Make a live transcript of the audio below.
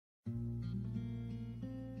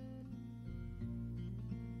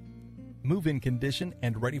move-in condition,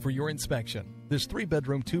 and ready for your inspection. This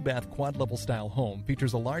 3-bedroom, 2-bath, quad-level style home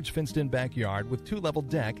features a large fenced-in backyard with 2-level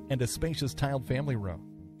deck and a spacious tiled family room,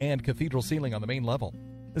 and cathedral ceiling on the main level.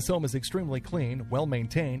 This home is extremely clean,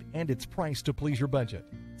 well-maintained, and it's priced to please your budget.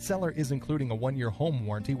 Seller is including a 1-year home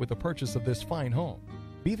warranty with the purchase of this fine home.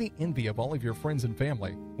 Be the envy of all of your friends and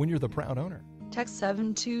family when you're the proud owner. Text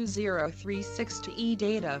 72036 to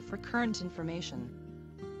eData for current information.